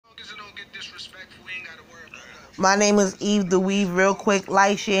My name is Eve the Weave. Real quick,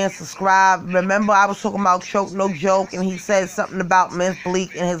 like, share, and subscribe. Remember, I was talking about Choke No Joke, and he said something about Memphis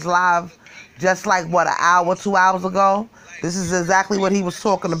Bleek in his live just like, what, an hour, 2 hours ago? This is exactly what he was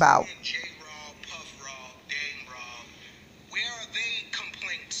talking about.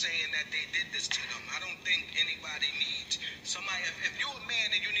 Somebody, if you're a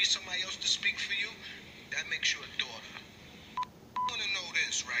man and you need somebody else to speak for you, that makes you a daughter. I want to know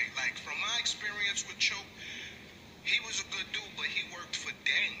this, right? Like, from my experience with Choke, he was a good dude, but he worked for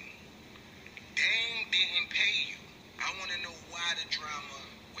Dame. Dame didn't pay you. I want to know why the drama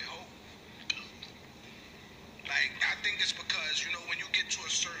with Hope. Like, I think it's because, you know, when you get to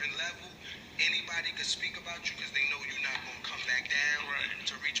a certain level, anybody can speak about you because they know you're not going to come back down, right,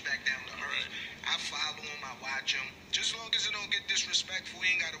 to reach back down to earth. I follow him, I watch him. Just as long as it don't get disrespectful,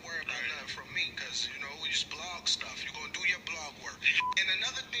 you ain't got to worry about nothing from me because, you know, we just blog stuff. You're going to do your blog work. And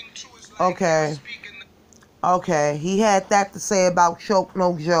another thing, too, is like, Okay, he had that to say about Choke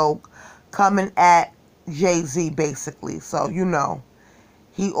No Joke coming at Jay-Z, basically. So, you know,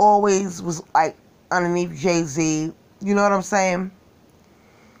 he always was, like, underneath Jay-Z. You know what I'm saying?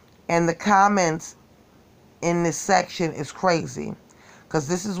 And the comments in this section is crazy. Because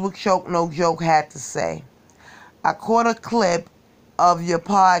this is what Choke No Joke had to say. I caught a clip of your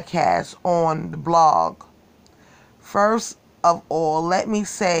podcast on the blog. First of all, let me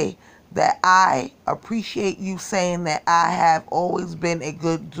say that I appreciate you saying that I have always been a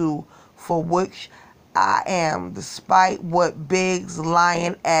good dude, for which I am, despite what Biggs'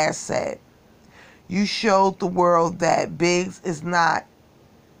 lying ass said. You showed the world that Biggs is not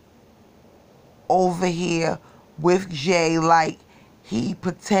over here with Jay like he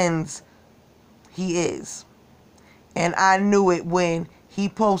pretends he is. And I knew it when he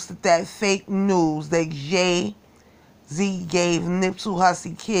posted that fake news that Jay-Z gave Nipsey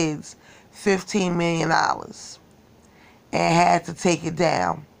Hussle kids $15 million and had to take it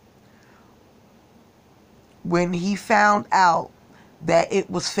down when he found out that it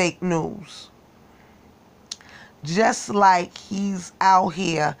was fake news. Just like he's out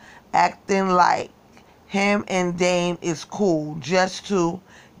here acting like him and Dame is cool just to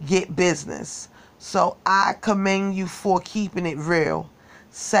get business. So I commend you for keeping it real.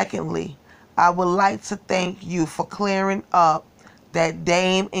 Secondly, I would like to thank you for clearing up that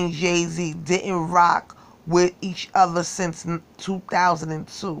Dame and Jay-Z didn't rock with each other since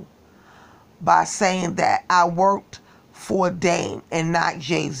 2002 by saying that I worked for Dame and not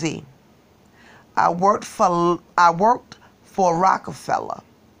Jay-Z. I worked for Rockefeller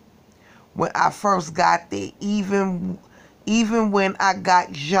when I first got there. Even when I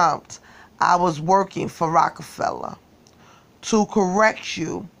got jumped, I was working for Rockefeller. To correct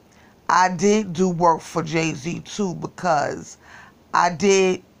you, I did do work for Jay-Z too, because I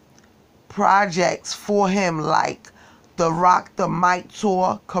did projects for him like the Rock the Mic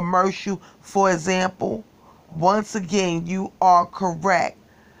tour commercial, for example. Once again, you are correct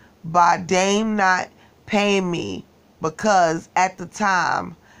by Dame not paying me, because at the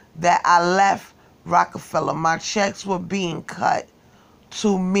time that I left Rockefeller, my checks were being cut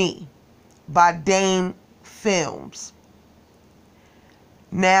to me by Dame Films.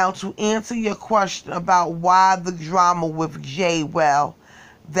 Now, to answer your question about why the drama with Jay, well,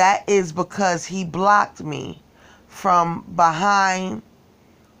 that is because he blocked me from behind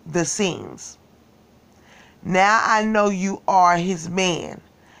the scenes. Now I know you are his man,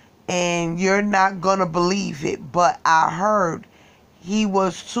 and you're not gonna believe it, but I heard he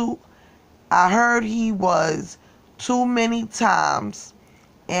was too many times,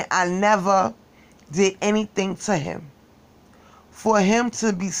 and I never did anything to him. For him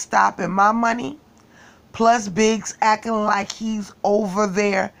to be stopping my money, plus Biggs acting like he's over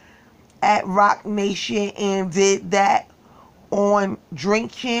there at Rock Nation and did that on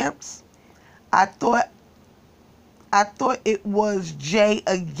Drink Champs, I thought it was Jay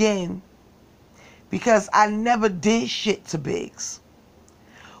again, because I never did shit to Biggs.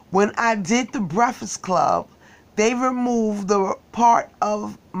 When I did the Breakfast Club, they removed the part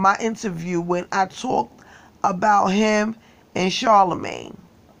of my interview when I talked about him and Charlemagne.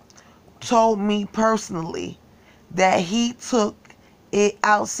 Told me personally that he took it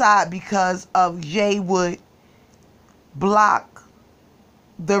outside because of Jay would block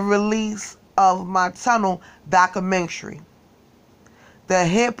the release of my Tunnel documentary, the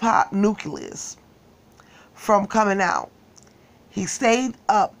Hip Hop Nucleus, from coming out. He stayed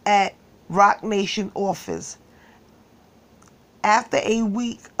up at Rock Nation office. After a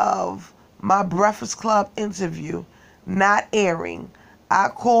week of my Breakfast Club interview not airing, I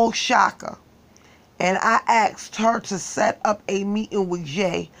called Shaka And I asked her to set up a meeting with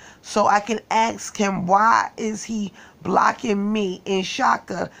Jay so I can ask him why is he blocking me, and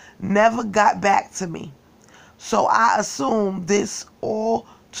Shaka never got back to me. So I assumed this all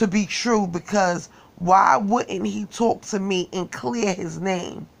to be true, because why wouldn't he talk to me and clear his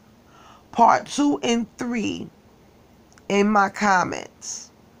name? Part 2 and 3 in my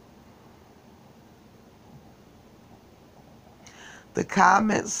comments. The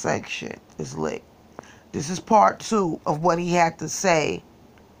comment section is lit. This is part 2 of what he had to say.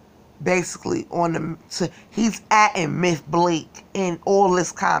 Basically, he's atting Memphis Bleek in all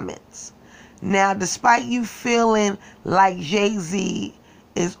his comments. Now, despite you feeling like Jay-Z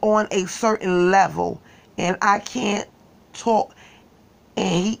is on a certain level and I can't talk, and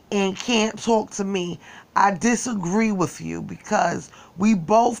he can't talk to me, I disagree with you, because we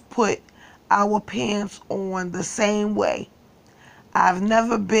both put our pants on the same way. I've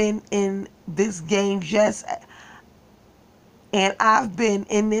never been in this game and I've been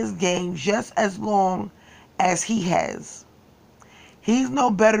in this game just as long as he has. He's no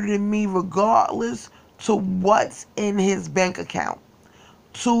better than me regardless to what's in his bank account.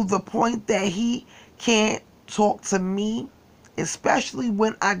 To the point that he can't talk to me, especially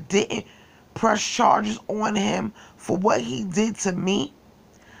when I didn't press charges on him for what he did to me.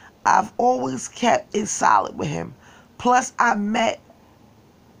 I've always kept it solid with him. Plus, I meet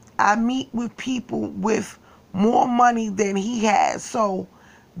with people with more money than he has. So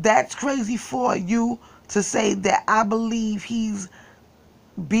that's crazy for you to say that I believe he's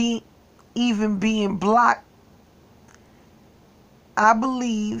being blocked. I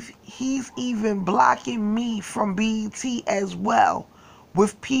believe he's even blocking me from BET as well,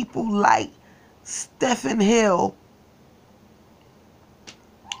 with people like Stephen Hill.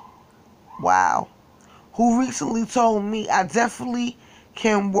 Wow. Who recently told me I definitely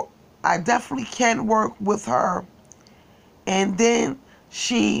can work with her, and then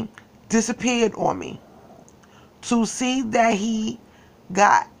she disappeared on me. To see that he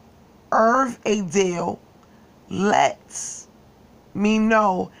got Irv a deal lets me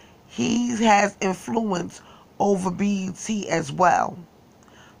know he has influence over BET as well.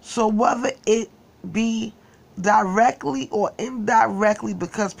 So whether it be directly or indirectly,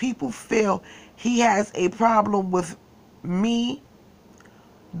 because people feel he has a problem with me,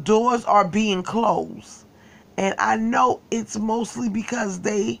 doors are being closed. And I know it's mostly because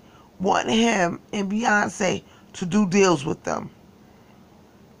they want him and Beyonce to do deals with them.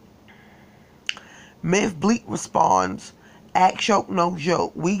 Memphis Bleek responds, act choke, no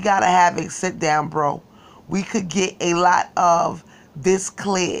joke. We gotta have a sit down, bro. We could get a lot of this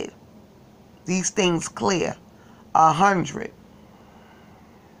cleared. These things clear. 100.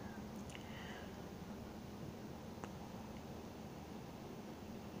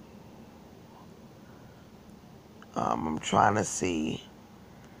 I'm trying to see.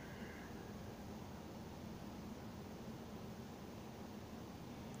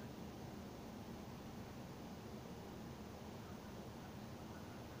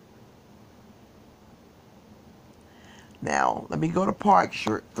 Now, let me go to part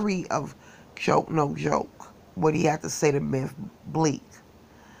 3 of Joke No Joke. What he had to say to Memphis Bleek.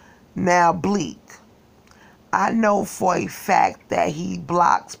 Now, Bleek, I know for a fact that he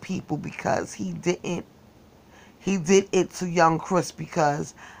blocks people because he did it to young Chris,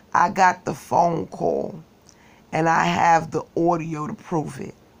 because I got the phone call and I have the audio to prove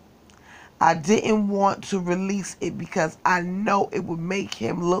it. I didn't want to release it because I know it would make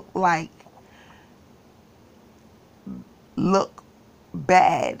him look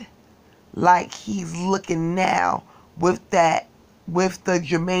bad, like he's looking now with the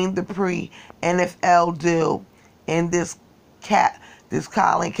Jermaine Dupri NFL deal and this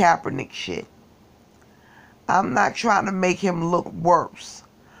Colin Kaepernick shit. I'm not trying to make him look worse,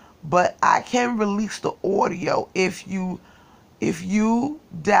 but I can release the audio if you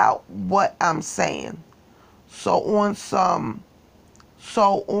doubt what I'm saying. So on some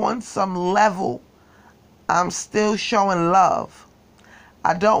level, I'm still showing love.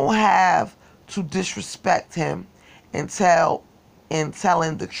 I don't have to disrespect him, and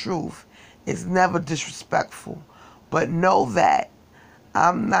telling the truth is never disrespectful. But know that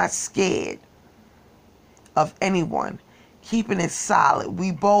I'm not scared of anyone. Keeping it solid.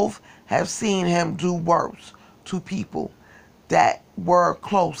 We both have seen him do worse to people that were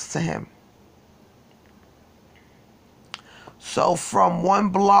close to him. So from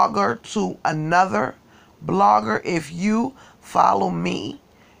one blogger to another blogger, if you follow me,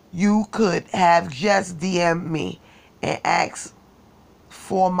 you could have just DM'd me and asked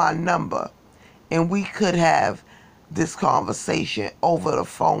for my number, and we could have this conversation over the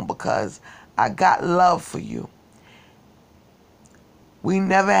phone, because I got love for you. We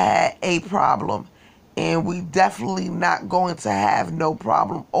never had a problem, and we definitely not going to have no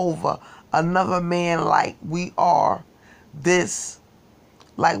problem over another man like we are his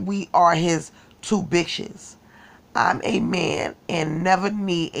two bitches. I'm a man and never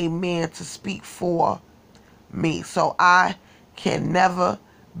need a man to speak for me, so I can never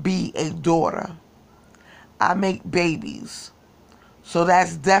be a daughter. I make babies, so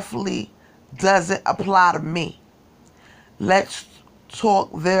that's definitely doesn't apply to me. Let's talk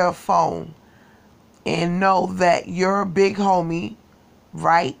their phone and know that you're a big homie,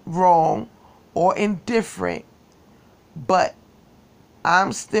 right, wrong, or indifferent, but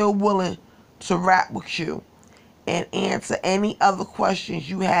I'm still willing to rap with you and answer any other questions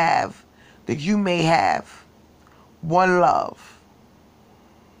you have that you may have. One love.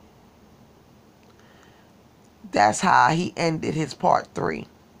 That's how he ended his part 3.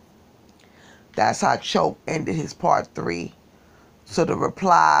 That's how Choke ended his part 3. So the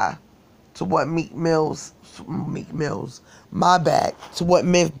reply to what my bad, to what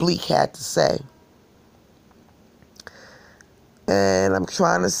Memphis Bleek had to say. And I'm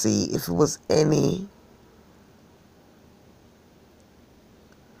trying to see if it was any.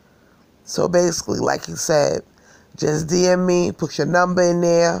 So basically, like he said, just DM me, put your number in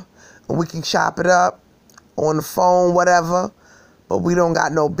there, and we can chop it up on the phone, whatever. But we don't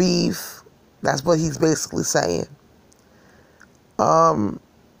got no beef. That's what he's basically saying.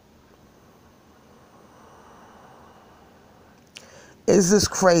 Is this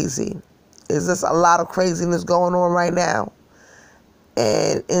crazy? Is this a lot of craziness going on right now?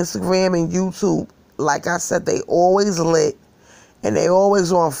 And Instagram and YouTube, like I said, they always lit and they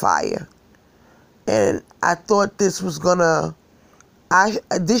always on fire. And I thought this was gonna,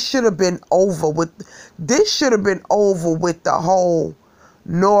 this should have been over with. This should have been over with the whole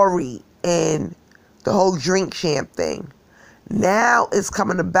Nori and the whole drink champ thing. Now it's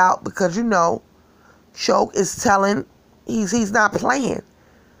coming about because Choke is telling he's not playing.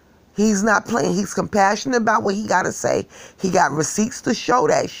 He's not playing. He's compassionate about what he got to say. He got receipts to show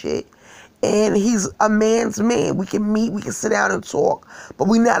that shit. And he's a man's man. We can meet, we can sit down and talk. But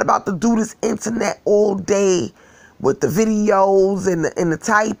we're not about to do this internet all day with the videos and the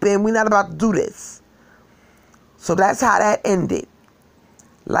typing. We're not about to do this. So that's how that ended.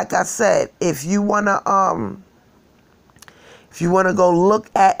 Like I said, if you wanna go look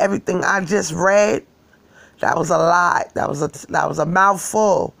at everything I just read, that was a lie. That was a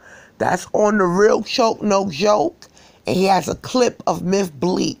mouthful. That's on the Real Choke No Joke. And he has a clip of Memphis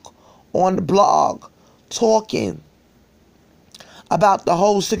Bleek on the blog talking about the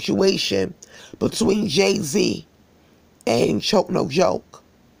whole situation between Jay-Z and Choke No Joke.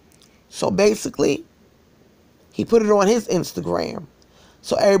 So basically, he put it on his Instagram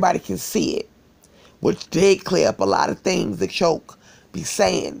so everybody can see it, which did clear up a lot of things that Choke be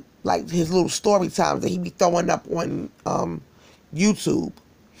saying, like his little story times that he be throwing up on YouTube.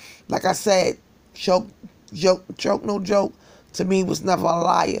 Like I said, Choke No Joke to me was never a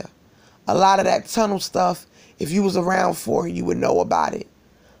liar. A lot of that tunnel stuff, if you was around for it, you would know about it.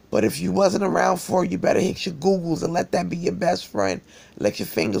 But if you wasn't around for it, you better hit your Googles and let that be your best friend. Let your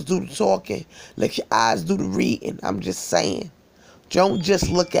fingers do the talking. Let your eyes do the reading. I'm just saying. Don't just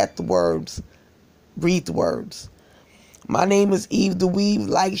look at the words. Read the words. My name is Eve the Weave.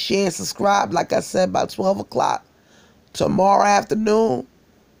 Like, share, and subscribe. Like I said, by 12 o'clock tomorrow afternoon,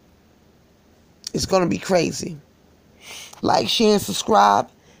 it's going to be crazy. Like, share, and subscribe.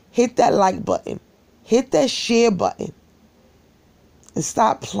 Hit that like button. Hit that share button. And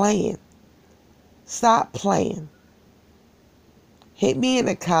stop playing. Stop playing. Hit me in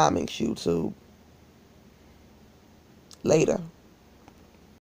the comments, YouTube. Later.